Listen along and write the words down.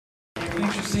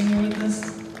Thanks for singing with us.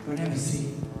 Go ahead and have a seat.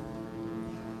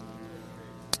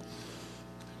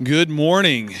 Good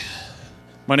morning.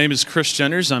 My name is Chris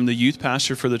Genders. I'm the youth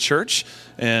pastor for the church,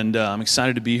 and I'm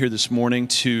excited to be here this morning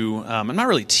to, I'm not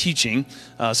really teaching.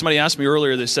 Somebody asked me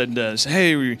earlier, they said,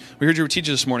 hey, we heard you were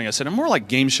teaching this morning. I said, I'm more like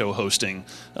game show hosting.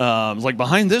 Like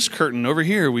behind this curtain over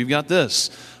here, we've got this.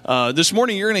 This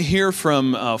morning, you're going to hear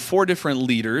from 4 different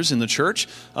leaders in the church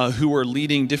who are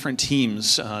leading different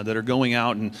teams that are going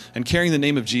out and carrying the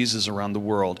name of Jesus around the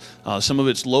world. Some of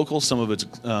it's local, some of it's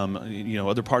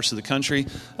other parts of the country,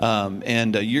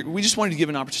 we just wanted to give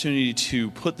an opportunity to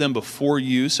put them before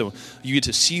you, so you get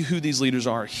to see who these leaders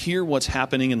are, hear what's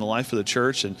happening in the life of the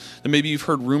church, and that maybe you've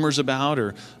heard rumors about,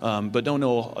 or but don't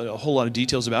know a whole lot of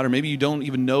details about, or maybe you don't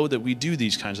even know that we do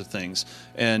these kinds of things.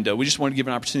 And we just wanted to give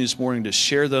an opportunity this morning to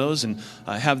share those and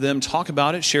have them talk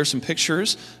about it, share some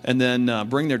pictures, and then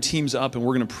bring their teams up, and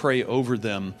we're going to pray over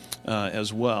them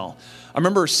as well. I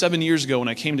remember 7 years ago when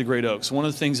I came to Great Oaks, one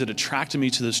of the things that attracted me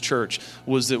to this church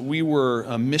was that we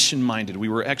were mission-minded. We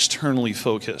were externally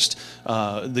focused.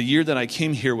 The year that I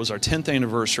came here was our 10th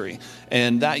anniversary.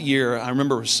 And that year, I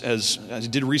remember as I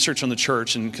did research on the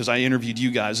church, and because I interviewed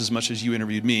you guys as much as you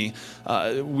interviewed me,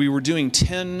 we were doing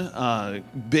 10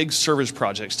 big service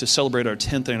projects to celebrate our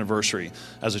 10th anniversary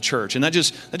as a church. And that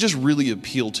just really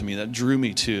appealed to me. That drew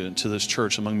me to this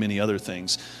church, among many other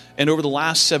things. And over the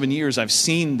last 7 years, I've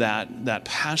seen that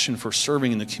passion for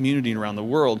serving in the community and around the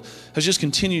world has just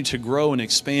continued to grow and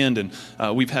expand. And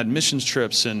we've had missions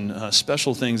trips and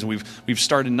special things. And we've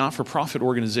started not-for-profit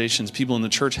organizations, people in the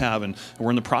church have. And we're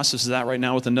in the process of that right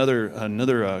now with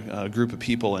another group of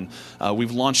people. And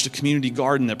we've launched a community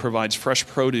garden that provides fresh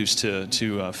produce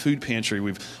to food pantry.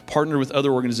 We've partnered with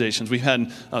other organizations. We've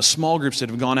had small groups that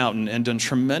have gone out and done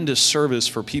tremendous service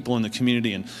for people in the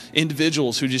community, and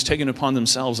individuals who just taken it upon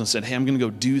themselves and said, hey, I'm going to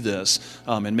go do this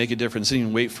and make a difference. They didn't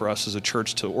even wait for us as a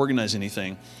church to organize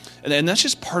anything. And that's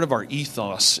just part of our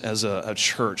ethos as a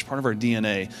church, part of our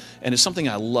DNA, and it's something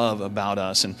I love about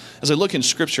us. And as I look in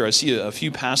Scripture, I see a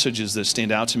few passages that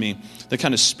stand out to me that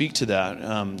kind of speak to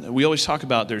that. We always talk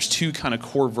about there's 2 kind of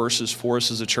core verses for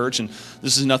us as a church, and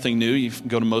this is nothing new. You can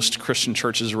go to most Christian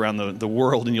churches around the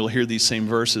world, and you'll hear these same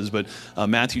verses. But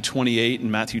Matthew 28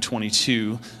 and Matthew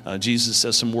 22, Jesus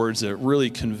says some words that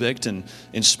really convict and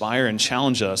inspire and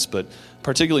challenge us, but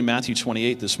particularly Matthew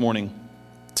 28 this morning.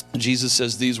 Jesus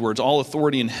says these words, all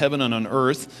authority in heaven and on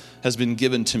earth has been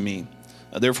given to me.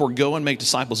 Therefore, go and make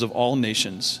disciples of all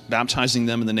nations, baptizing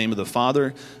them in the name of the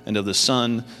Father and of the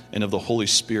Son and of the Holy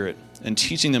Spirit, and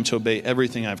teaching them to obey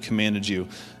everything I've commanded you.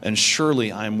 And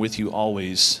surely I am with you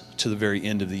always to the very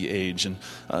end of the age. And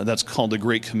that's called the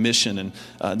Great Commission.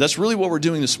 And that's really what we're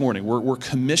doing this morning. We're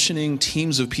commissioning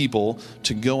teams of people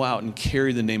to go out and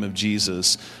carry the name of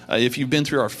Jesus. If you've been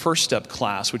through our First Step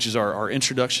class, which is our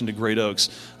introduction to Great Oaks,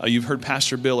 you've heard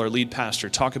Pastor Bill, our lead pastor,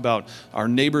 talk about our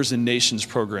Neighbors and Nations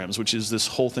programs, which is this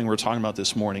whole thing we're talking about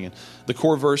this morning. And the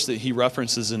core verse that he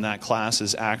references in that class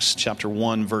is Acts chapter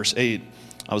 1, verse 8.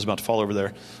 I was about to fall over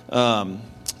there.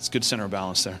 It's good center of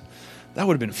balance there. That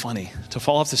would have been funny, to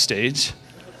fall off the stage.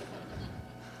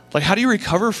 Like, how do you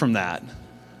recover from that?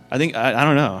 I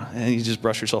don't know. You just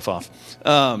brush yourself off.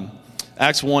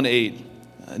 Acts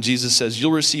 1:8, Jesus says,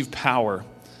 you'll receive power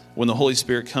when the Holy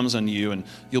Spirit comes on you, and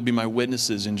you'll be my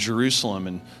witnesses in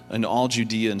Jerusalem and all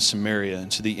Judea and Samaria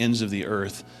and to the ends of the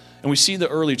earth. And we see the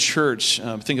early church,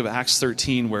 think of Acts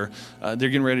 13, where they're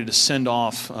getting ready to send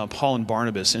off Paul and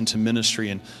Barnabas into ministry.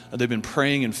 And they've been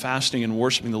praying and fasting and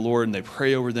worshiping the Lord, and they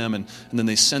pray over them, and then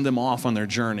they send them off on their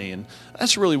journey. And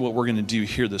that's really what we're going to do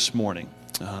here this morning.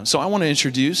 So I want to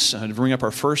introduce, to bring up our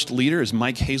first leader is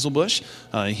Mike Hazelbush.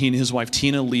 He and his wife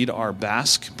Tina lead our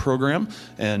Basque program,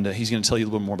 and he's going to tell you a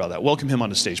little bit more about that. Welcome him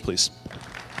on the stage, please.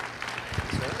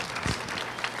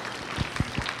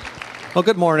 Well,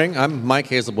 good morning. I'm Mike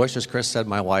Hazelbush. As Chris said,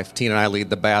 my wife, Tina, and I lead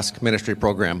the Basque ministry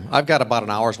program. I've got about an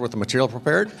hour's worth of material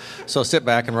prepared, so sit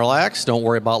back and relax. Don't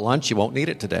worry about lunch. You won't need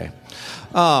it today.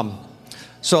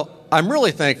 So I'm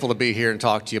really thankful to be here and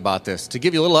talk to you about this, to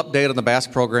give you a little update on the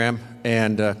Basque program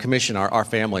and commission our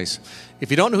families.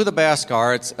 If you don't know who the Basque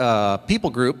are, it's a people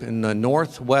group in the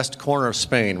northwest corner of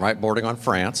Spain, right bordering on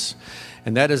France,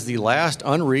 and that is the last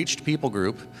unreached people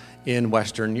group in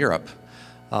Western Europe.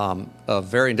 Of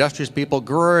very industrious people,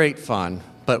 great fun.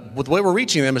 But the way we're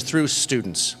reaching them is through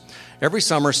students. Every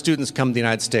summer, students come to the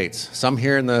United States. Some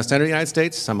here in the center of the United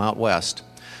States, some out west.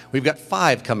 We've got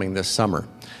 5 coming this summer.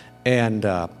 And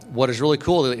what is really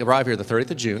cool, they arrive here the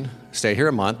 30th of June, stay here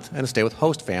a month, and stay with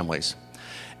host families.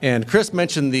 And Chris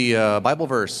mentioned the Bible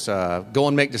verse, go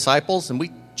and make disciples, and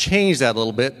we changed that a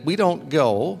little bit. We don't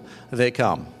go, they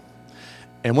come.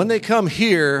 And when they come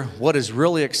here, what is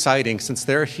really exciting, since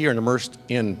they're here and immersed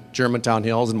in Germantown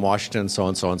Hills and Washington, so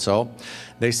and so and so,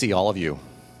 they see all of you.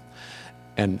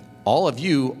 And all of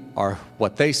you are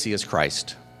what they see as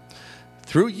Christ.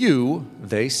 Through you,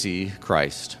 they see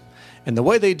Christ. And the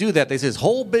way they do that, they see this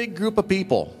whole big group of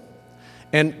people.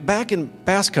 And back in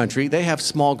Basque Country, they have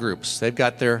small groups. They've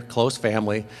got their close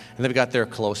family, and they've got their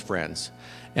close friends.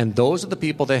 And those are the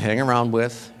people they hang around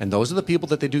with, and those are the people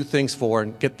that they do things for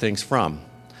and get things from.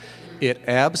 It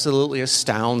absolutely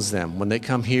astounds them when they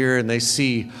come here and they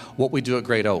see what we do at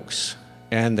Great Oaks,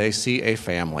 and they see a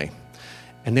family.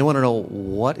 And they want to know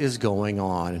what is going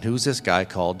on and who's this guy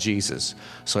called Jesus.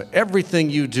 So everything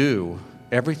you do,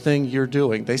 everything you're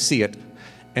doing, they see it,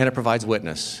 and it provides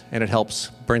witness, and it helps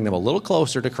bring them a little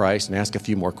closer to Christ and ask a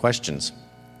few more questions.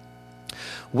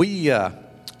 We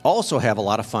also have a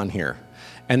lot of fun here,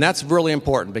 and that's really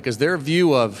important because their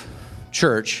view of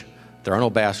church, there are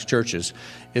no Basque churches,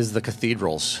 is the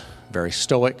cathedrals. Very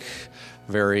stoic,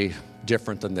 very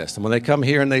different than this. And when they come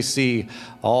here and they see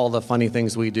all the funny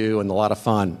things we do and a lot of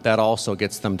fun, that also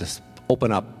gets them to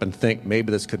open up and think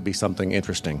maybe this could be something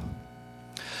interesting.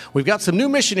 We've got some new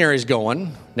missionaries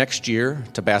going next year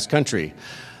to Basque Country.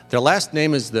 Their last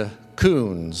name is the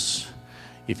Coons.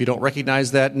 If you don't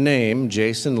recognize that name,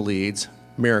 Jason leads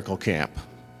Miracle Camp.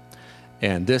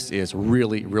 And this is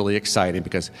really, really exciting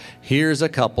because here's a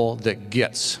couple that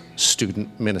gets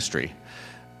student ministry.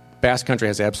 Basque Country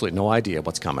has absolutely no idea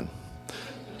what's coming.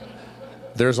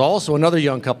 There's also another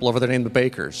young couple over there named the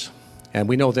Bakers, and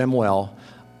we know them well.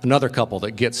 Another couple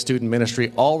that gets student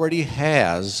ministry already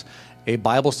has a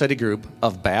Bible study group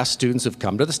of Basque students who've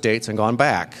come to the States and gone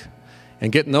back.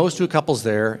 And getting those two couples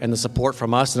there and the support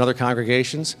from us and other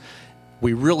congregations,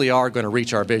 we really are going to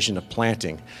reach our vision of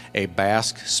planting a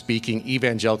Basque-speaking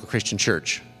evangelical Christian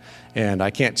church. And I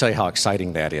can't tell you how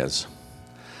exciting that is.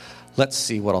 Let's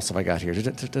see, what else have I got here?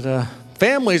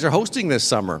 Families are hosting this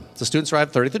summer. The students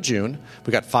arrive 30th of June.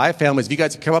 We've got 5 families. If you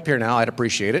guys could come up here now, I'd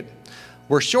appreciate it.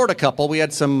 We're short a couple. We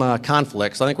had some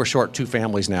conflicts. I think we're short 2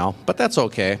 families now, but that's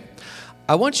okay.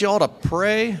 I want you all to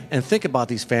pray and think about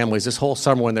these families this whole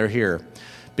summer when they're here,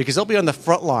 because they'll be on the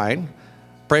front line.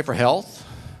 Pray for health.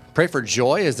 Pray for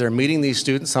joy as they're meeting these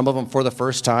students, some of them for the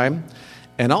first time.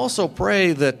 And also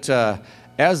pray that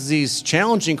as these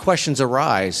challenging questions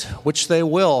arise, which they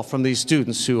will from these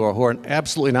students who are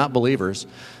absolutely not believers,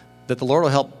 that the Lord will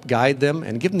help guide them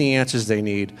and give them the answers they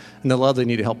need and the love they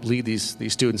need to help lead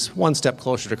these students one step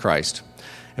closer to Christ.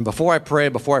 And before I pray,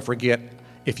 before I forget,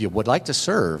 if you would like to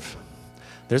serve,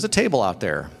 there's a table out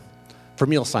there for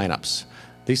meal signups.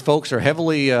 These folks are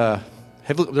heavily,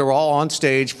 they're all on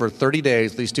stage for 30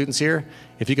 days, these students here.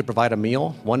 If you could provide a meal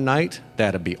one night,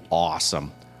 that'd be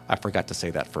awesome. I forgot to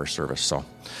say that first service, so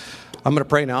I'm going to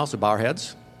pray now, so bow our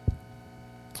heads.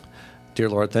 Dear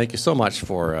Lord, thank you so much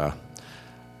for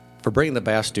bringing the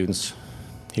Basque students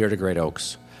here to Great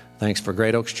Oaks. Thanks for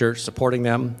Great Oaks Church supporting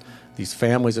them, these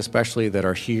families especially that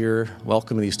are here,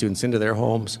 welcoming these students into their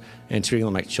homes and treating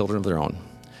them like children of their own.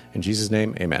 In Jesus'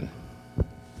 name, amen.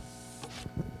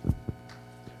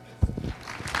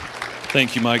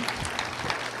 Thank you, Mike.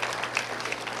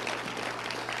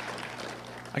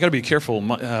 I got to be careful.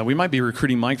 We might be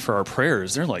recruiting Mike for our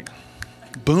prayers. They're like,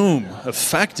 boom,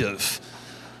 effective.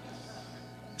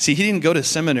 See, he didn't go to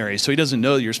seminary, so he doesn't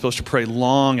know that you're supposed to pray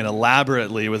long and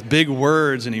elaborately with big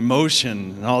words and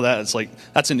emotion and all that. It's like,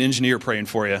 that's an engineer praying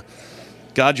for you.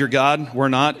 God, you're God. We're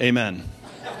not. Amen.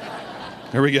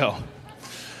 Here we go.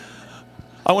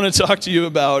 I want to talk to you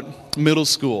about middle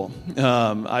school.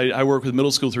 I work with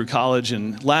middle school through college,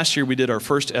 and last year we did our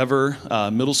first ever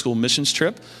middle school missions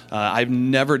trip. I've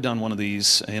never done one of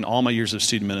these in all my years of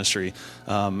student ministry.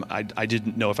 I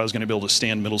didn't know if I was going to be able to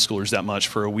stand middle schoolers that much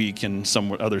for a week in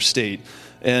some other state.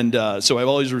 And so I've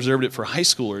always reserved it for high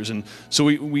schoolers. And so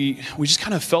we just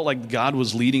kind of felt like God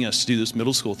was leading us to do this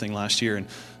middle school thing last year. And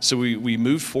so we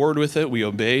moved forward with it. We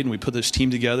obeyed, and we put this team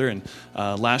together. And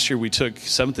last year we took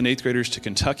 7th and 8th graders to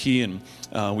Kentucky, and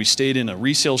we stayed in a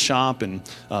resale shop and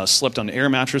slept on air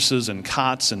mattresses and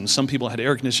cots. And some people had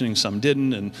air conditioning, some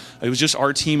didn't. And it was just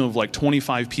our team of like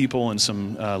 25 people and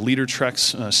some Leader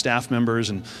Treks staff members.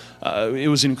 And it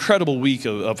was an incredible week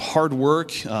of hard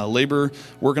work, labor,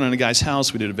 working on a guy's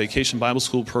house. We did a vacation Bible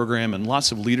school program and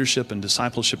lots of leadership and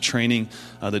discipleship training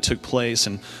that took place.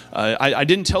 And I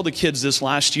didn't tell the kids this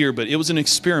last year, but it was an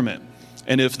experiment.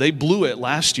 And if they blew it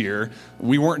last year,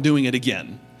 we weren't doing it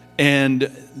again. And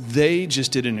they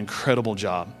just did an incredible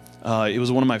job. it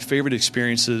was one of my favorite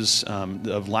experiences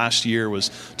of last year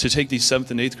was to take these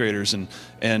 7th and 8th graders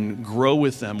and grow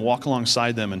with them, walk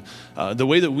alongside them. And the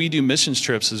way that we do missions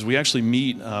trips is we actually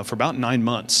meet for about 9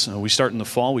 months. We start in the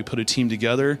fall. We put a team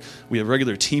together. We have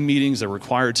regular team meetings. They're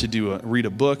required to read a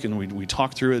book, and we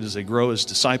talk through it as they grow as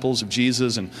disciples of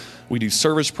Jesus. And we do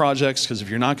service projects, because if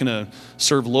you're not going to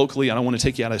serve locally, I don't want to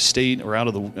take you out of state or out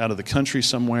of the country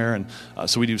somewhere. And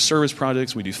so we do service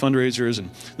projects. We do fundraisers. And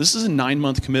this is a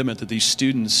 9-month commitment that these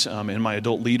students and my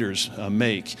adult leaders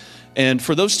make. And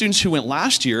for those students who went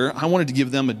last year, I wanted to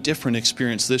give them a different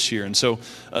experience this year. And so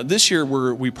this year,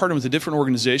 we partnered with a different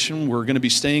organization. We're going to be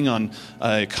staying on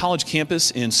a college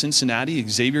campus in Cincinnati,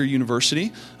 Xavier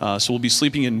University. So we'll be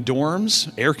sleeping in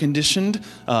dorms, air-conditioned.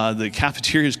 The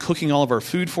cafeteria is cooking all of our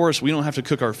food for us. We don't have to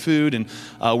cook our food. And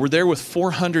we're there with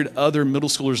 400 other middle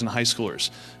schoolers and high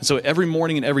schoolers. And so every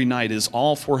morning and every night is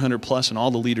all 400 plus and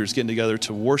all the leaders getting together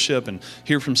to worship and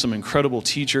hear from some incredible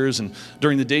teachers. And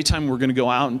during the daytime, we're going to go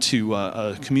out into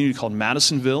a community called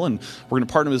Madisonville, and we're going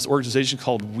to partner with this organization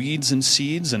called Weeds and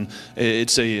Seeds, and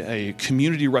it's a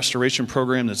community restoration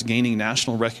program that's gaining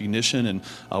national recognition, and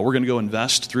we're going to go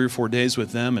invest 3 or 4 days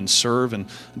with them and serve and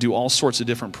do all sorts of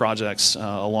different projects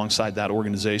alongside that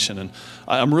organization. And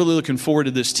I'm really looking forward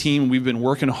to this team. We've been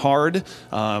working hard.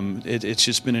 It's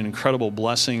just been an incredible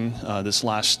blessing this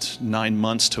last 9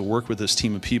 months to work with this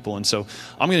team of people, and so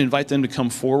I'm going to invite them to come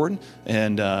forward.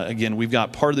 And again, we've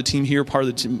got part of the team here,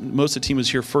 most of the team was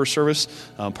here first service.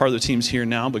 Part of the team's here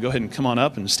now, but go ahead and come on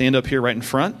up and stand up here right in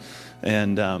front,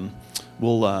 and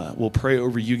we'll pray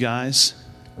over you guys.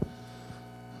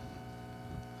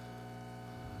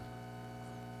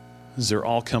 As they're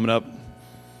all coming up.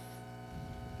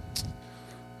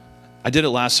 I did it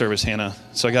last service, Hannah,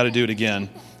 so I got to do it again.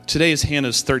 Today is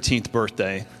Hannah's 13th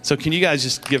birthday, so can you guys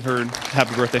just give her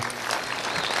happy birthday?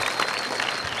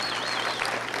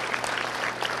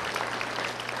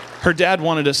 Her dad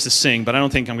wanted us to sing, but I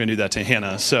don't think I'm going to do that to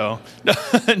Hannah. So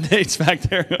Nate's back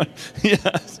there.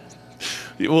 Yeah.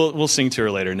 We'll sing to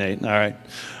her later, Nate. All right.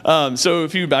 So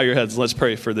if you bow your heads, let's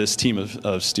pray for this team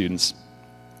of students.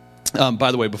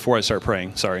 By the way, before I start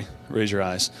praying, sorry, raise your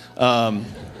eyes.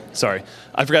 Sorry,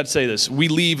 I forgot to say this. We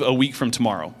leave a week from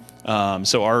tomorrow.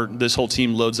 So this whole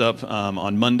team loads up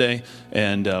on Monday,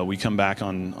 and we come back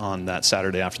on that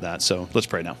Saturday after that. So let's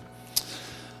pray now.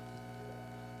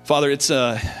 Father, it's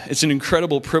an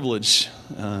incredible privilege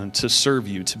to serve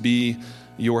you, to be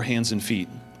your hands and feet.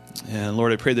 And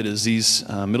Lord, I pray that as these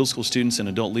middle school students and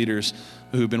adult leaders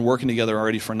who've been working together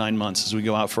already for 9 months, as we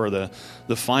go out for the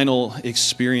final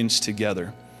experience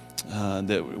together,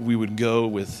 that we would go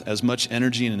with as much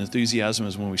energy and enthusiasm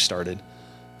as when we started.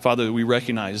 Father, we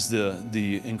recognize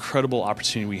the incredible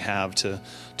opportunity we have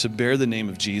to bear the name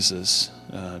of Jesus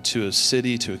to a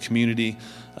city, to a community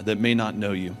that may not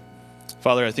know you.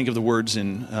 Father, I think of the words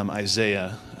in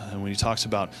Isaiah when he talks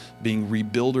about being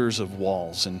rebuilders of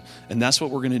walls, and that's what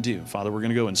we're going to do. Father, we're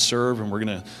going to go and serve, and we're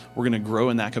going to grow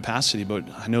in that capacity. But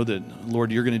I know that,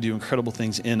 Lord, you're going to do incredible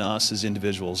things in us as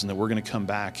individuals, and that we're going to come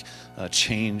back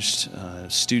changed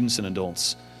students and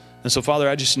adults. And so, Father,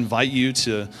 I just invite you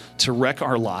to wreck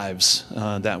our lives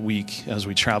that week as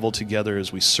we travel together,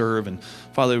 as we serve. And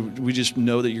Father, we just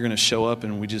know that you're going to show up,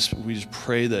 and we just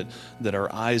pray that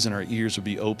our eyes and our ears would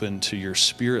be open to your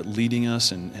Spirit leading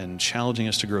us and challenging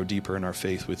us to grow deeper in our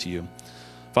faith with you.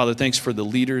 Father, thanks for the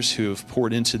leaders who have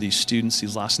poured into these students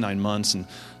these last 9 months, and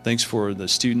thanks for the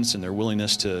students and their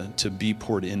willingness to be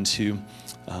poured into.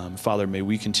 Father, may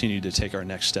we continue to take our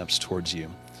next steps towards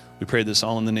you. We pray this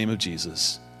all in the name of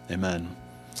Jesus. Amen.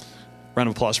 Round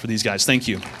of applause for these guys. Thank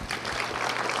you.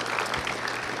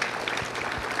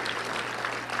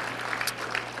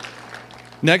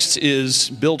 Next is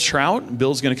Bill Trout.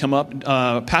 Bill's going to come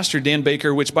up. Pastor Dan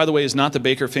Baker, which, by the way, is not the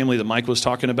Baker family that Mike was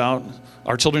talking about.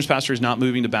 Our children's pastor is not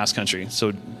moving to Basque Country,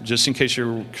 so just in case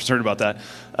you're concerned about that.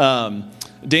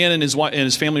 Dan and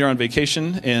his family are on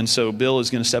vacation, and so Bill is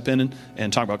going to step in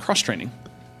and talk about cross-training.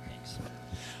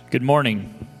 Good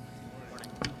morning.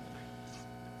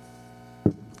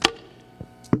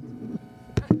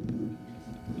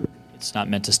 It's not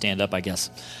meant to stand up, I guess.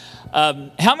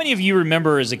 How many of you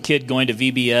remember as a kid going to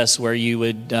VBS where you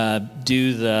would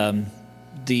do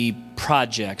the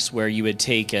projects where you would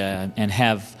take and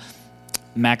have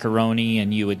macaroni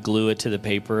and you would glue it to the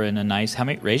paper in a nice... How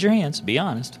many? Raise your hands. Be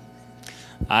honest.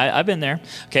 I've been there.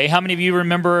 Okay, how many of you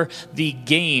remember the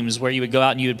games where you would go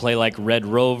out and you would play like Red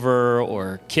Rover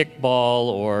or Kickball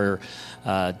or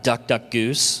Duck, Duck,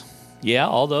 Goose? Yeah,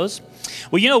 all those?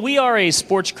 Well, you know, we are a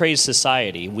sports-crazed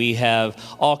society. We have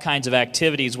all kinds of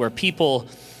activities where people,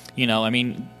 you know, I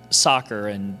mean, soccer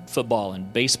and football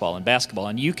and baseball and basketball,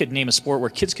 and you could name a sport where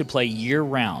kids could play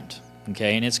year-round,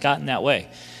 okay, and it's gotten that way.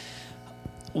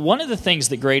 One of the things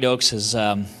that Great Oaks has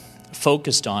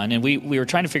focused on, and we were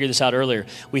trying to figure this out earlier,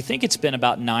 we think it's been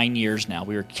about 9 years now.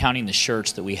 We were counting the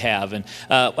shirts that we have, and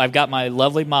I've got my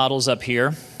lovely models up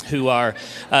here who are,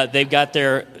 they've got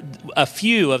a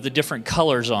few of the different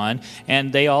colors on,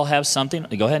 and they all have something.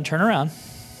 Go ahead and turn around.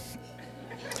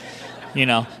 You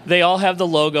know, they all have the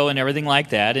logo and everything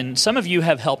like that. And some of you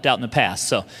have helped out in the past.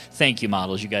 So thank you,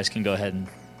 models. You guys can go ahead and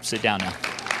sit down now.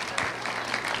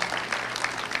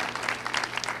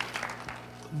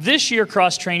 This year,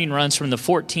 cross-training runs from the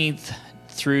 14th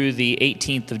through the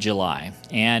 18th of July.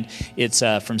 And it's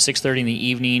from 6:30 in the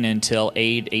evening until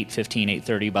 8:15,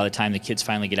 8:30 by the time the kids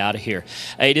finally get out of here.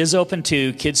 It is open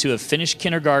to kids who have finished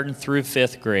kindergarten through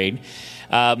 5th grade.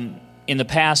 In the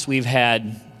past, we've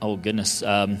had,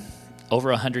 over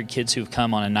 100 kids who've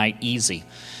come on a night easy.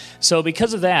 So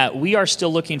because of that, we are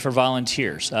still looking for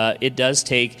volunteers. It does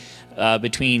take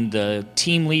between the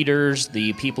team leaders,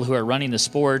 the people who are running the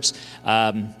sports,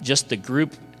 just the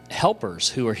group helpers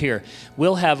who are here.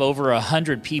 We'll have over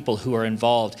 100 people who are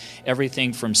involved,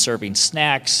 everything from serving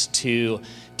snacks to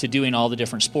doing all the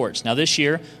different sports. Now this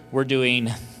year, we're doing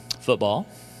football,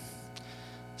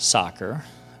 soccer,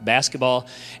 basketball,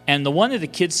 and the one that the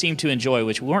kids seem to enjoy,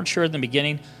 which we weren't sure in the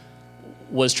beginning,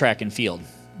 was track and field,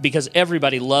 because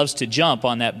everybody loves to jump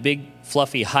on that big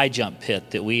fluffy high jump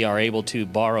pit that we are able to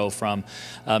borrow from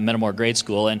Metamora Grade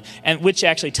School, and which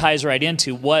actually ties right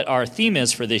into what our theme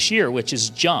is for this year, which is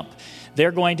jump.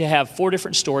 They're going to have 4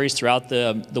 different stories throughout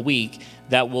the week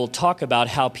that will talk about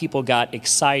how people got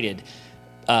excited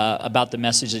about the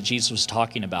message that Jesus was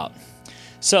talking about.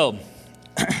 So,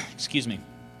 excuse me.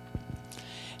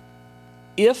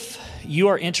 If you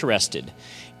are interested,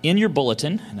 in your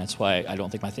bulletin, and that's why I don't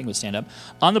think my thing would stand up,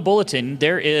 on the bulletin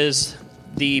there is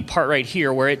the part right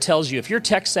here where it tells you if you're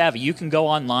tech savvy, you can go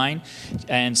online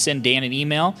and send Dan an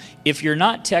email. If you're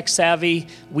not tech savvy,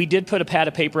 we did put a pad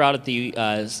of paper out at the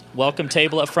welcome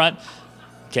table up front.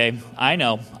 Okay, I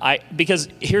know. Because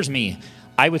here's me.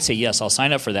 I would say, yes, I'll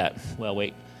sign up for that. Well,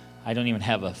 wait. I don't even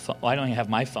have I don't even have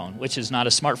my phone, which is not a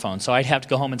smartphone. So I'd have to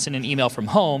go home and send an email from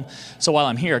home. So while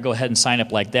I'm here, go ahead and sign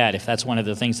up like that if that's one of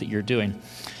the things that you're doing.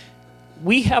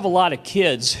 We have a lot of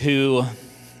kids who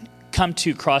come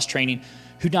to cross-training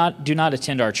who do not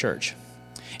attend our church.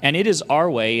 And it is our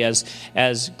way,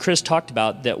 as Chris talked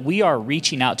about, that we are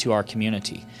reaching out to our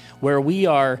community, where we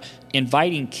are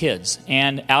inviting kids.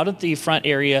 And out at the front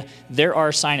area, there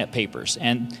are sign-up papers.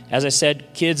 And as I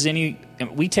said, kids,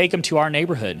 we take them to our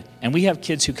neighborhood. And we have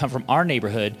kids who come from our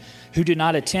neighborhood who do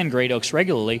not attend Great Oaks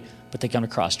regularly, but they come to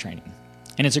cross-training.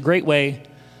 And it's a great way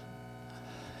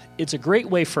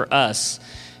for us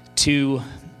to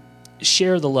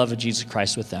share the love of Jesus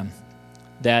Christ with them,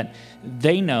 that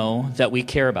they know that we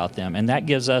care about them, and that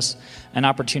gives us an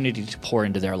opportunity to pour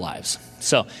into their lives.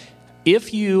 So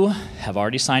if you have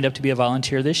already signed up to be a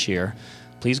volunteer this year,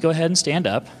 please go ahead and stand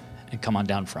up and come on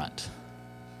down front.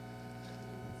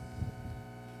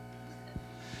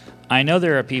 I know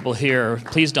there are people here.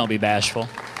 Please don't be bashful.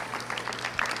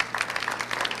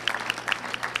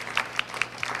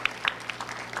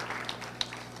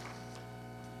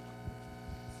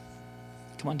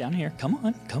 Come on down here. Come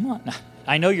on.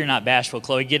 I know you're not bashful.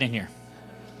 Chloe, get in here.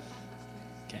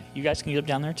 Okay, you guys can get up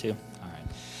down there too. All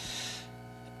right.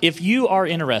 If you are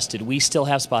interested, we still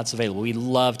have spots available. We'd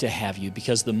love to have you,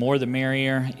 because the more the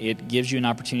merrier. It gives you an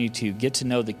opportunity to get to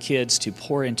know the kids, to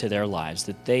pour into their lives,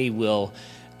 that they will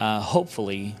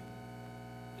hopefully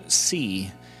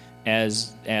see,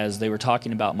 as they were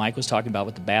talking about, Mike was talking about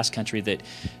with the Basque Country, that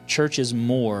church is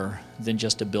more than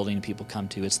just a building people come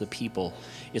to. It's the people.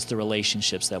 It's the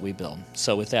relationships that we build.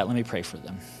 So with that, let me pray for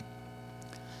them.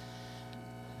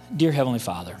 Dear Heavenly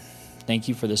Father, thank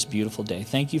you for this beautiful day.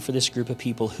 Thank you for this group of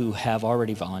people who have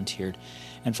already volunteered.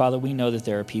 And Father, we know that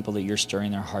there are people that you're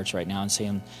stirring their hearts right now and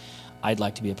saying, I'd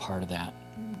like to be a part of that.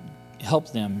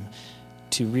 Help them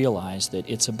to realize that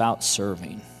it's about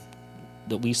serving,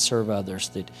 that we serve others,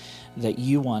 that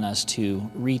you want us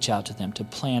to reach out to them, to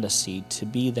plant a seed, to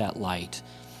be that light.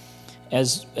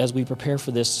 As we prepare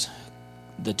for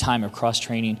the time of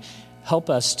cross-training, help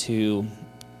us to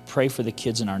pray for the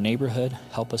kids in our neighborhood.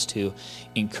 Help us to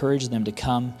encourage them to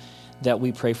come, that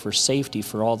we pray for safety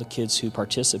for all the kids who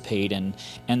participate, and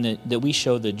that we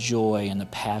show the joy and the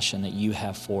passion that you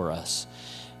have for us,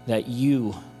 that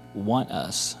you want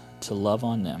us to love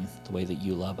on them the way that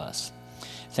you love us.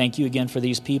 Thank you again for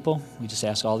these people. We just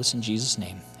ask all this in Jesus'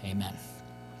 name. Amen.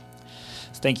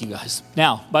 Thank you, guys.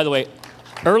 Now, by the way,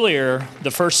 earlier, the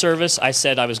first service, I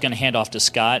said I was going to hand off to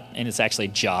Scott, and it's actually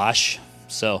Josh.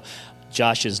 So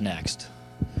Josh is next.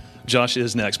 Josh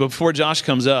is next. But before Josh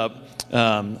comes up,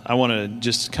 I want to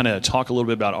just kind of talk a little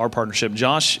bit about our partnership.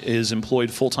 Josh is employed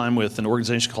full-time with an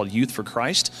organization called Youth for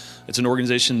Christ. It's an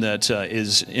organization that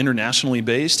is internationally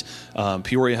based.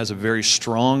 Peoria has a very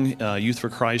strong Youth for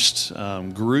Christ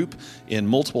group in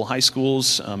multiple high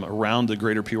schools around the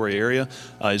greater Peoria area.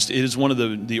 It is one of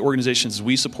the organizations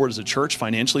we support as a church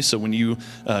financially. So when you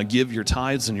give your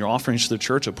tithes and your offerings to the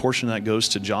church, a portion of that goes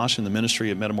to Josh and the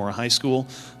ministry at Metamora High School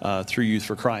through Youth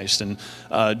for Christ. And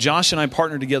Josh and I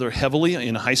partner together heavily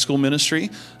in high school ministry,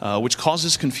 which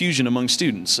causes confusion among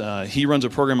students. He runs a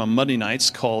program on Monday nights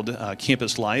called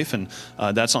Campus Life, and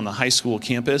that's on the high school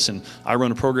campus. And I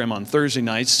run a program on Thursday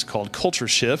nights called Culture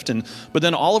Shift. But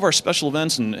then all of our special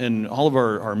events and all of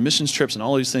our missions trips and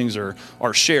all these things are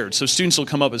shared. So students will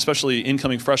come up, especially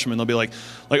incoming freshmen, they'll be like,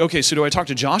 okay, so do I talk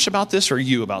to Josh about this or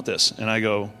you about this? And I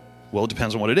go, well, it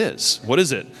depends on what it is. What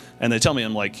is it? And they tell me,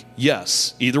 I'm like,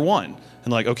 yes, either one.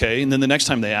 And like, okay. And then the next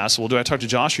time they ask, well, do I talk to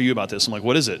Josh or you about this? I'm like,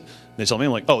 what is it? And they tell me,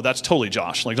 I'm like, oh, that's totally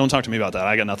Josh. Like, don't talk to me about that.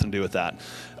 I got nothing to do with that.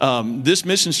 This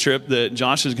missions trip that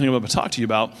Josh is going to come up and talk to you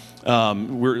about,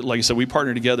 like I said, we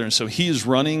partner together. And so he is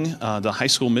running the high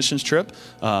school missions trip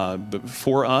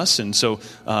for us. And so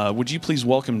would you please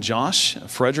welcome Josh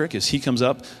Frederick as he comes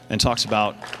up and talks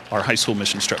about our high school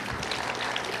missions trip.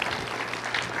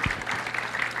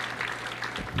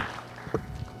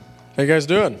 How you guys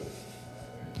doing?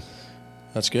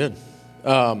 That's good.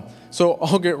 So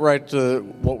I'll get right to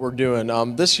what we're doing.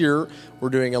 This year, we're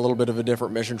doing a little bit of a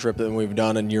different mission trip than we've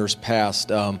done in years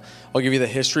past. I'll give you the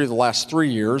history of the last 3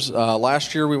 years.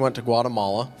 Last year, we went to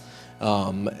Guatemala.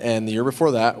 And the year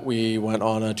before that, we went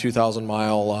on a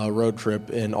 2,000-mile road trip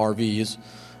in RVs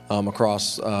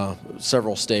across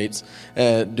several states,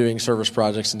 doing service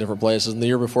projects in different places. And the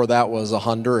year before that was a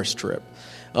Honduras trip.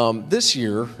 This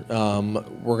year,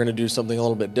 we're going to do something a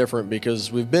little bit different because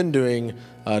we've been doing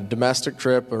a domestic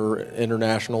trip or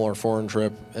international or foreign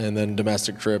trip and then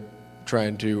domestic trip,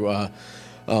 trying to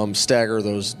stagger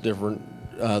those different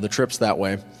the trips that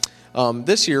way.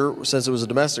 This year, since it was a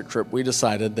domestic trip, we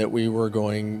decided that we were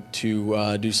going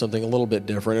to do something a little bit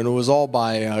different. And it was all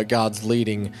by God's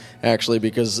leading, actually,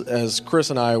 because as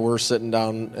Chris and I were sitting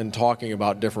down and talking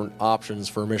about different options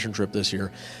for a mission trip this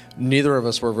year, neither of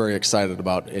us were very excited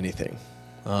about anything.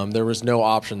 There was no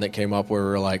option that came up where we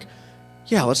were like,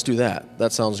 yeah, let's do that.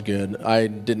 That sounds good. I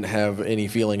didn't have any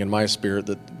feeling in my spirit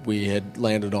that we had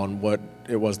landed on what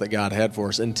it was that God had for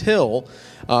us until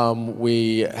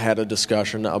we had a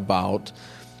discussion about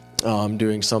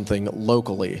doing something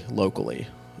locally.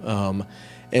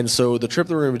 And so the trip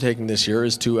that we're going to be taking this year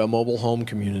is to a mobile home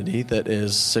community that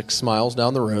is 6 miles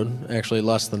down the road, actually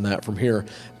less than that from here,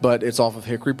 but it's off of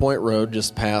Hickory Point Road,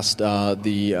 just past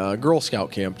the Girl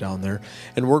Scout camp down there.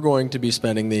 And we're going to be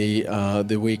spending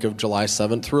the week of July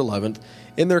 7th through 11th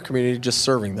in their community, just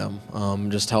serving them,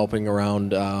 just helping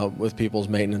around with people's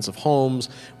maintenance of homes,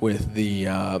 with the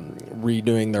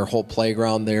redoing their whole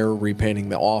playground there, repainting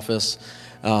the office.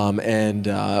 And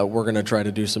we're going to try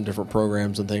to do some different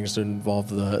programs and things to involve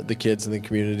the kids in the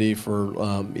community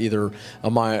for either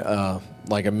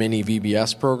like a mini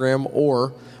VBS program,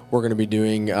 or we're going to be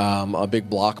doing a big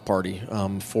block party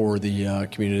for the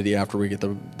community after we get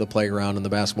the playground and the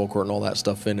basketball court and all that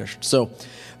stuff finished. So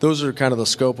those are kind of the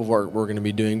scope of what we're going to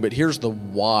be doing. But here's the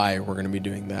why we're going to be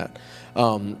doing that.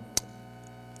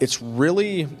 It's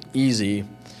really easy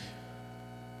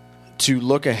to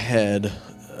look ahead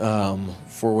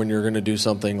for when you're going to do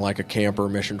something like a camp or a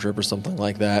mission trip or something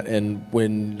like that. And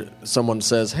when someone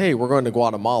says, hey, we're going to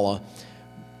Guatemala,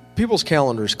 people's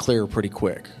calendars clear pretty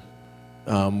quick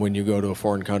when you go to a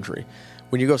foreign country.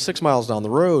 When you go 6 miles down the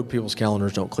road, people's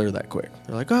calendars don't clear that quick.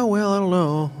 They're like, oh, well, I don't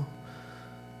know.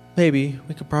 Maybe.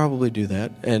 We could probably do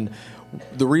that. And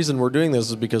the reason we're doing this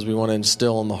is because we want to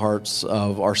instill in the hearts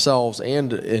of ourselves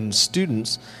and in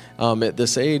students at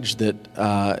this age that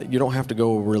you don't have to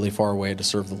go really far away to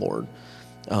serve the Lord.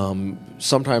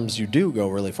 Sometimes you do go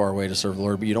really far away to serve the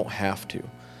Lord, but you don't have to.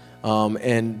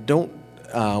 And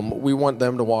we want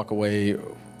them to walk away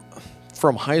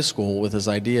from high school with this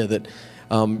idea that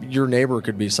your neighbor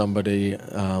could be somebody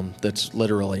that's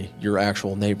literally your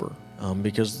actual neighbor.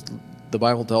 Because the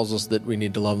Bible tells us that we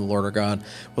need to love the Lord our God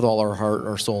with all our heart,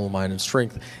 our soul, mind, and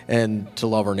strength, and to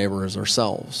love our neighbor as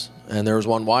ourselves. And there was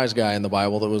one wise guy in the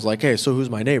Bible that was like, hey, so who's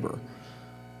my neighbor?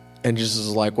 And Jesus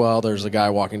is like, well, there's a guy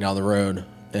walking down the road,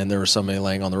 and there was somebody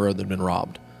laying on the road that had been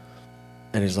robbed.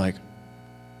 And he's like,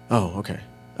 oh, okay.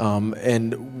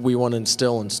 And we want to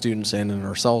instill in students and in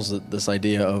ourselves this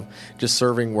idea of just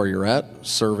serving where you're at,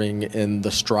 serving in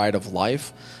the stride of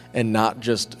life, and not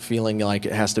just feeling like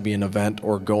it has to be an event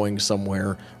or going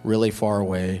somewhere really far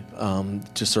away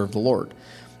to serve the Lord.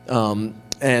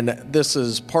 And this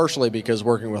is partially because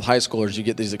working with high schoolers, you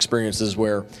get these experiences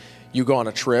where you go on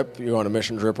a trip, you go on a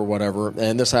mission trip or whatever,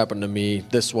 and this happened to me.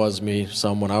 This was me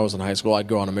when I was in high school. I'd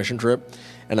go on a mission trip,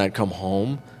 and I'd come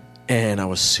home, and I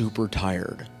was super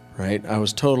tired, right? I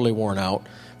was totally worn out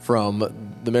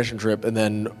from the mission trip, and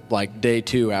then like day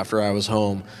 2 after I was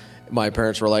home, my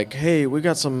parents were like, hey, we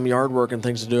got some yard work and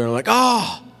things to do, and I'm like,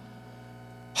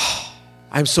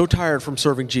 I'm so tired from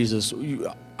serving Jesus.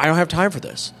 I don't have time for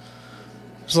this.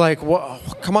 It's like, well,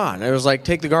 come on. It was like,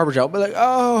 take the garbage out. But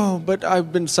like, but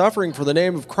I've been suffering for the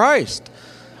name of Christ.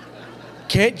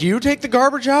 Can't you take the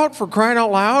garbage out, for crying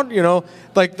out loud?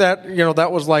 Like that,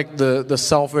 that was like the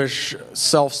selfish,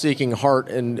 self-seeking heart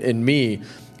in me.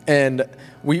 And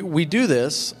we do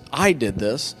this, I did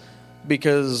this,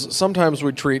 because sometimes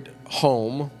we treat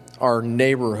home, our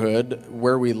neighborhood,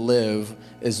 where we live,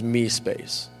 as me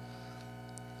space.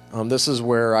 This is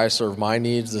where I serve my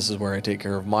needs. This is where I take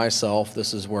care of myself.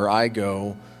 This is where I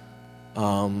go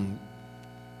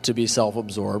to be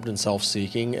self-absorbed and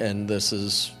self-seeking, and this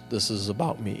is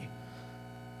about me.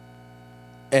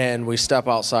 And we step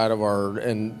outside of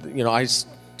I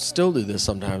still do this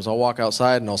sometimes. I'll walk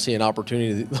outside and I'll see an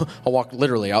opportunity. I'll walk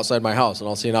literally outside my house and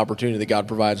I'll see an opportunity that God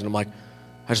provides, and I'm like,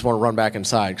 I just want to run back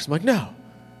inside, because I'm like, no,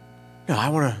 I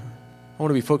want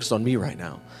to be focused on me right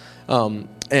now.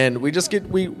 And we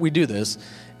do this,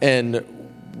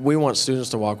 and we want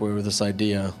students to walk away with this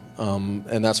idea,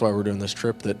 and that's why we're doing this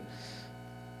trip, that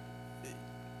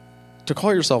to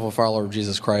call yourself a follower of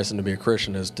Jesus Christ and to be a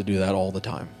Christian is to do that all the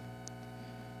time.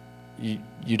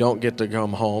 You don't get to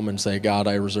come home and say, God,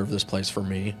 I reserve this place for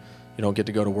me. You don't get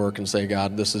to go to work and say,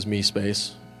 God, this is me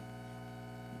space.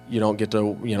 You don't get to,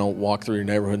 walk through your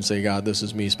neighborhood and say, God, this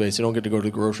is me space. You don't get to go to the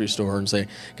grocery store and say,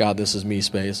 God, this is me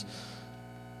space.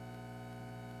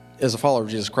 As a follower of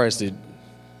Jesus Christ,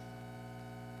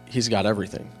 he's got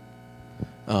everything.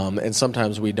 And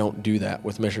sometimes we don't do that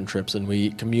with mission trips, and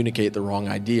we communicate the wrong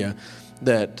idea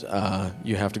that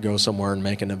you have to go somewhere and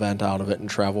make an event out of it and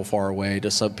travel far away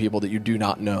to some people that you do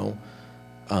not know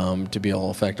to be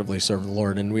able to effectively serve the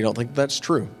Lord. And we don't think that's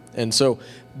true. And so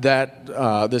that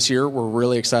this year, we're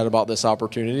really excited about this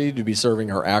opportunity to be serving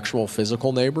our actual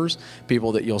physical neighbors,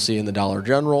 people that you'll see in the Dollar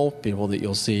General, people that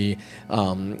you'll see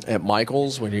at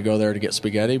Michael's when you go there to get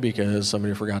spaghetti because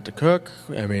somebody forgot to cook.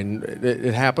 I mean,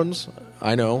 it happens.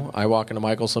 I know. I walk into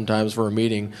Michael's sometimes for a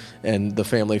meeting, and the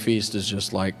family feast is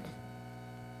just like,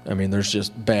 there's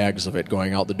just bags of it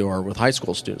going out the door with high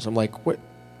school students. I'm like, what?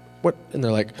 And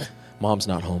they're like, Mom's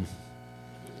not home.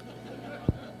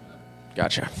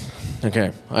 Gotcha.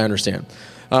 Okay, I understand.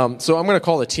 So I'm going to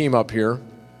call the team up here,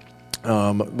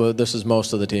 but this is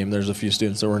most of the team. There's a few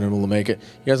students that weren't able to make it.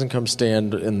 You guys can come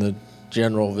stand in the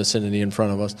general vicinity in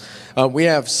front of us. We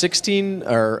have 16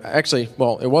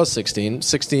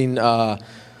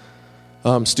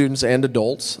 students and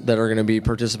adults that are going to be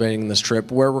participating in this trip.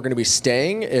 Where we're going to be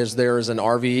staying is there is an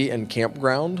RV and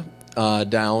campground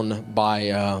down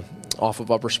by off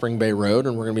of Upper Spring Bay Road,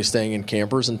 and we're going to be staying in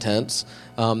campers and tents.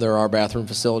 There are bathroom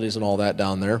facilities and all that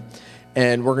down there.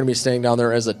 And we're going to be staying down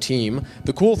there as a team.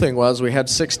 The cool thing was we had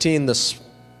 16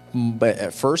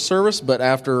 at first service, but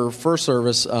after first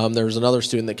service, there was another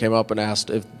student that came up and asked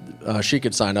if she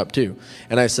could sign up too.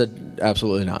 And I said,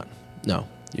 absolutely not. No,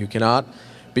 you cannot,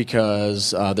 because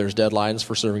there's deadlines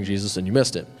for serving Jesus and you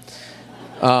missed it.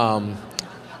 No,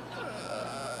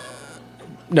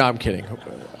 I'm kidding.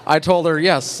 I told her,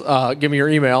 yes, give me your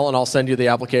email and I'll send you the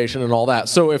application and all that.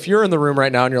 So if you're in the room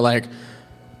right now and you're like,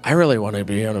 I really want to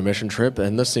be on a mission trip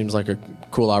and this seems like a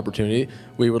cool opportunity,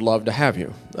 we would love to have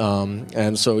you.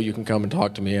 And so you can come and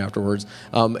talk to me afterwards.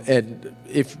 And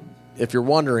if you're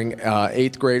wondering,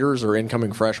 8th graders or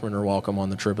incoming freshmen are welcome on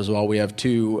the trip as well. We have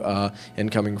 2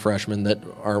 incoming freshmen that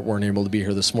weren't able to be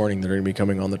here this morning that are going to be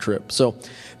coming on the trip. So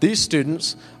these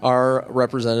students are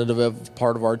representative of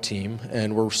part of our team,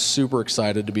 and we're super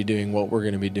excited to be doing what we're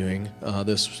going to be doing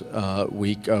this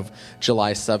week of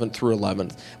July 7th through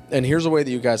 11th. And here's a way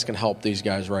that you guys can help these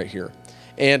guys right here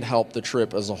and help the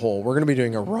trip as a whole. We're going to be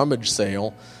doing a rummage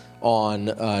sale on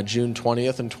June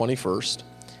 20th and 21st.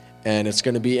 And it's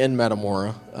going to be in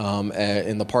Metamora,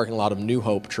 in the parking lot of New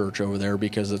Hope Church over there,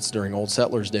 because it's during Old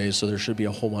Settlers Days, so there should be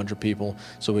a whole bunch of people,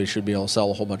 so we should be able to sell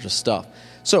a whole bunch of stuff.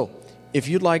 So if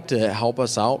you'd like to help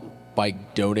us out by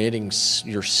donating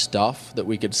your stuff that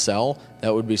we could sell,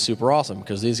 that would be super awesome,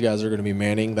 because these guys are going to be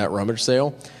manning that rummage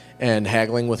sale and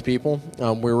haggling with people.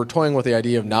 We were toying with the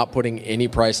idea of not putting any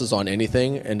prices on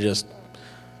anything and just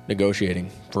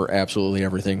negotiating for absolutely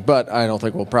everything. But I don't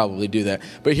think we'll probably do that.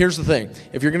 But here's the thing.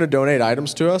 If you're going to donate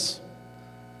items to us,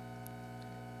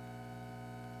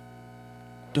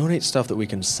 donate stuff that we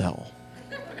can sell.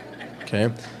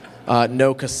 Okay?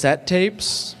 No cassette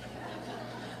tapes.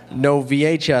 No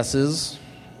VHSs.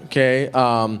 Okay?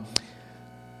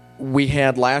 We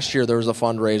had last year, there was a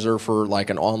fundraiser for like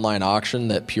an online auction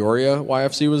that Peoria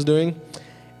YFC was doing.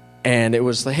 And it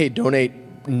was, hey, donate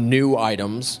new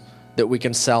items that we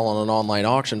can sell on an online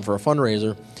auction for a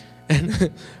fundraiser.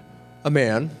 And a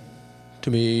man, to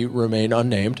me remain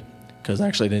unnamed, because I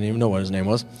actually didn't even know what his name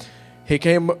was, he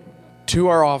came to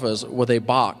our office with a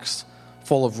box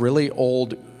full of really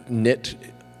old knit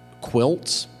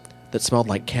quilts that smelled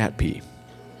like cat pee.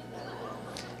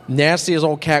 Nastiest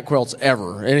old cat quilts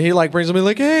ever. And he like brings them in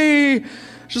like, hey,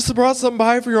 just brought something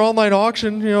by for your online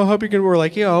auction. Hope you can. We're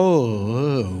like,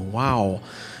 wow.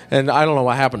 And I don't know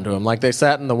what happened to him. Like they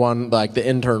sat in the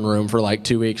intern room for like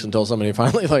 2 weeks until somebody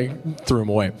finally like threw them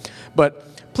away.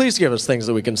 But please give us things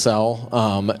that we can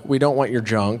sell. We don't want your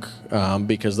junk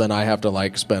because then I have to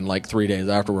like spend like 3 days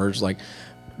afterwards like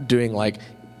doing like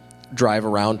drive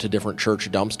around to different church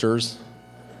dumpsters.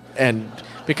 And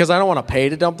because I don't want to pay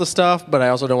to dump the stuff, but I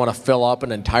also don't want to fill up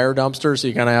an entire dumpster, so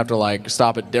you kind of have to like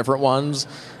stop at different ones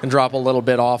and drop a little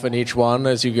bit off in each one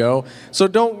as you go. So I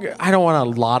don't want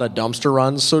a lot of dumpster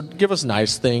runs. So give us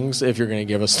nice things if you're going to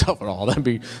give us stuff at all. That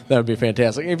would be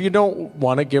fantastic. If you don't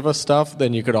want to give us stuff,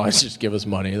 then you could always just give us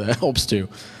money. That helps too.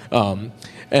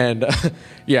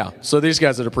 So these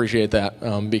guys would appreciate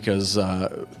that because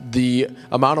the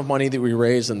amount of money that we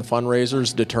raise in the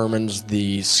fundraisers determines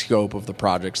the scope of the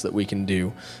projects that we can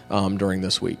do during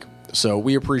this week. So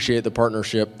we appreciate the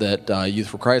partnership that Youth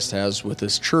for Christ has with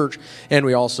this church, and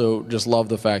we also just love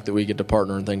the fact that we get to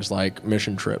partner in things like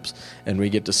mission trips, and we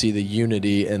get to see the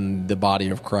unity in the body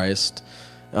of Christ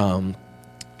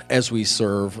as we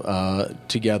serve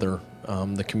together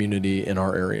the community in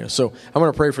our area. So I'm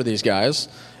going to pray for these guys,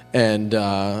 and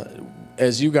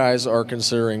as you guys are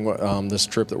considering this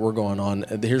trip that we're going on,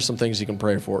 here's some things you can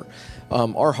pray for.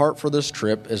 Our heart for this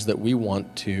trip is that we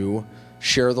want to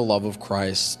share the love of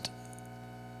Christ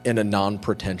in a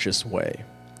non-pretentious way.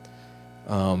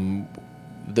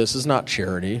 This is not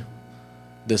charity.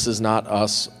 This is not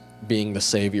us being the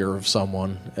savior of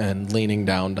someone and leaning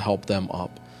down to help them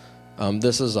up.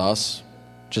 This is us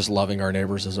just loving our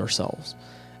neighbors as ourselves.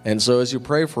 And so as you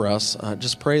pray for us,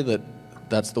 just pray that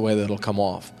that's the way that it'll come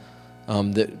off.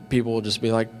 That people will just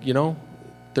be like,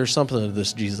 there's something to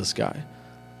this Jesus guy.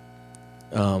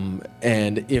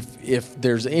 And if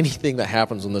there's anything that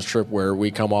happens on this trip where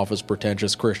we come off as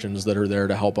pretentious Christians that are there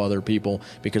to help other people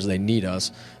because they need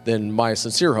us, then my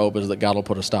sincere hope is that God will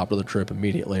put a stop to the trip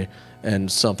immediately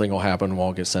and something will happen and we'll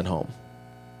all get sent home,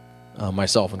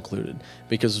 myself included,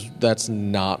 because that's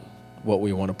not what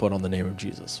we want to put on the name of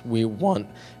Jesus. We want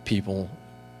people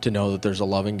to know that there's a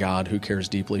loving God who cares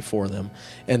deeply for them,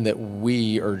 and that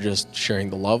we are just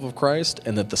sharing the love of Christ,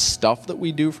 and that the stuff that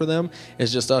we do for them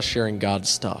is just us sharing God's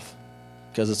stuff,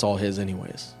 because it's all His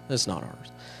anyways. It's not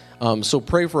ours. So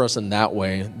pray for us in that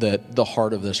way, that the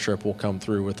heart of this trip will come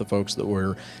through with the folks that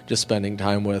we're just spending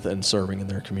time with and serving in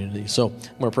their community. So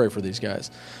I'm going to pray for these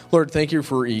guys. Lord, thank you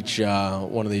for each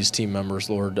one of these team members,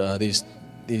 Lord, these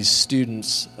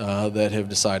students that have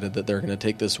decided that they're going to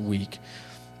take this week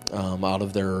out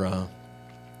of their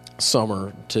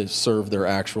summer to serve their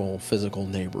actual physical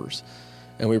neighbors.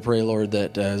 And we pray, Lord,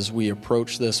 that as we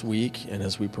approach this week and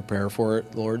as we prepare for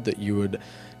it, Lord, that you would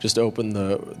just open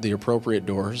the appropriate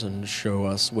doors and show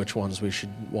us which ones we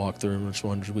should walk through and which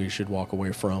ones we should walk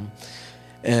away from.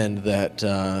 And that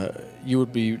you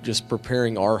would be just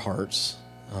preparing our hearts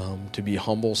to be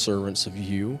humble servants of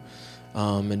you,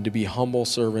 and to be humble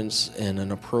servants in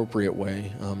an appropriate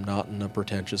way, not in a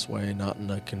pretentious way, not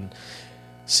in a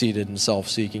conceited and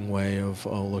self-seeking way of,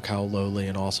 oh, look how lowly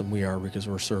and awesome we are because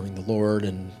we're serving the Lord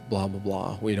and blah, blah,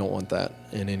 blah. We don't want that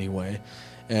in any way.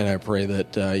 And I pray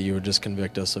that you would just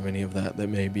convict us of any of that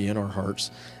may be in our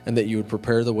hearts, and that you would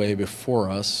prepare the way before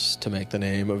us to make the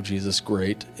name of Jesus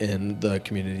great in the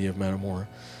community of Metamora.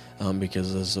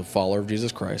 Because as a follower of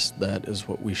Jesus Christ, that is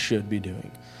what we should be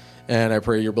doing. And I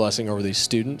pray your blessing over these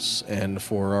students and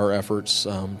for our efforts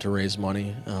to raise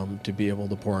money to be able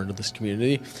to pour into this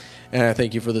community. And I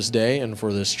thank you for this day and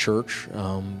for this church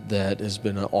that has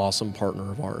been an awesome partner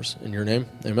of ours. In your name,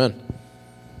 amen.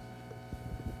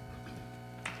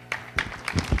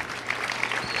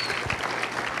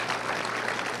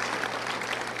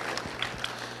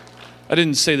 I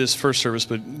didn't say this first service,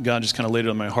 but God just kind of laid it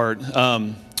on my heart.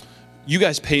 You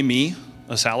guys pay me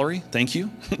a salary. Thank you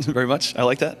very much. I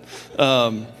like that.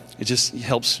 It just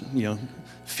helps,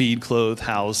 feed, clothe,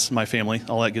 house my family,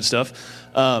 all that good stuff.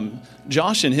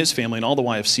 Josh and his family and all the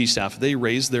YFC staff, they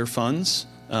raise their funds.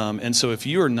 And so if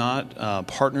you are not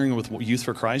partnering with Youth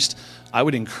for Christ, I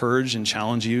would encourage and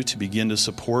challenge you to begin to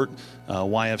support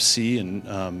YFC.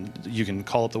 And you can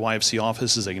call up the YFC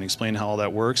offices. They can explain how all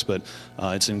that works. But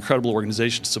it's an incredible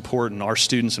organization to support. And our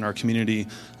students in our community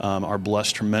are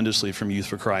blessed tremendously from Youth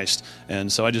for Christ. And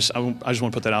so I just want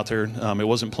to put that out there. It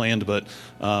wasn't planned, but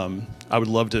I would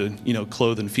love to,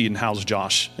 clothe and feed and house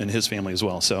Josh and his family as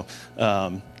well. So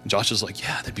Josh is like,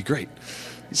 yeah, that'd be great.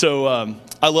 So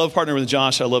I love partnering with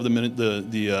Josh. I love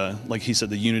the like he said,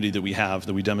 the unity that we have,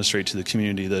 that we demonstrate to the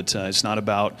community, that it's not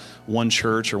about one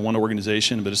church or one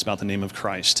organization, but it's about the name of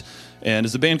Christ. And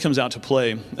as the band comes out to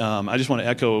play, I just want to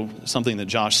echo something that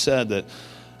Josh said, that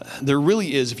there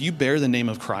really is, if you bear the name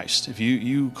of Christ, if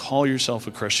you call yourself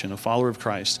a Christian, a follower of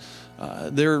Christ,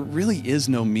 there really is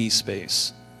no me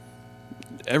space.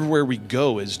 Everywhere we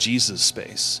go is Jesus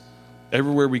space.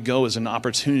 Everywhere we go is an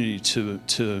opportunity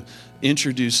to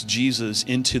introduce Jesus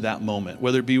into that moment,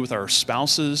 whether it be with our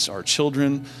spouses, our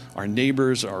children, our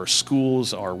neighbors, our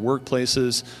schools, our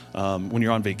workplaces, when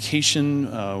you're on vacation,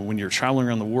 when you're traveling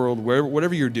around the world,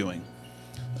 whatever you're doing.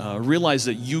 Realize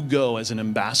that you go as an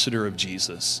ambassador of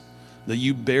Jesus, that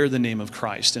you bear the name of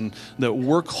Christ, and that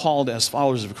we're called as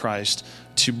followers of Christ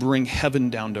to bring heaven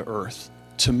down to earth,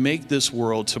 to make this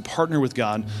world, to partner with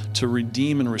God, to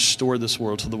redeem and restore this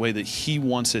world to the way that He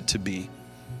wants it to be.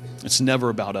 It's never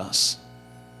about us.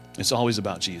 It's always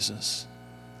about Jesus.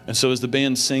 And so as the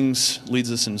band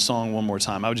leads us in song one more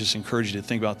time, I would just encourage you to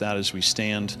think about that as we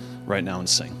stand right now and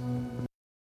sing.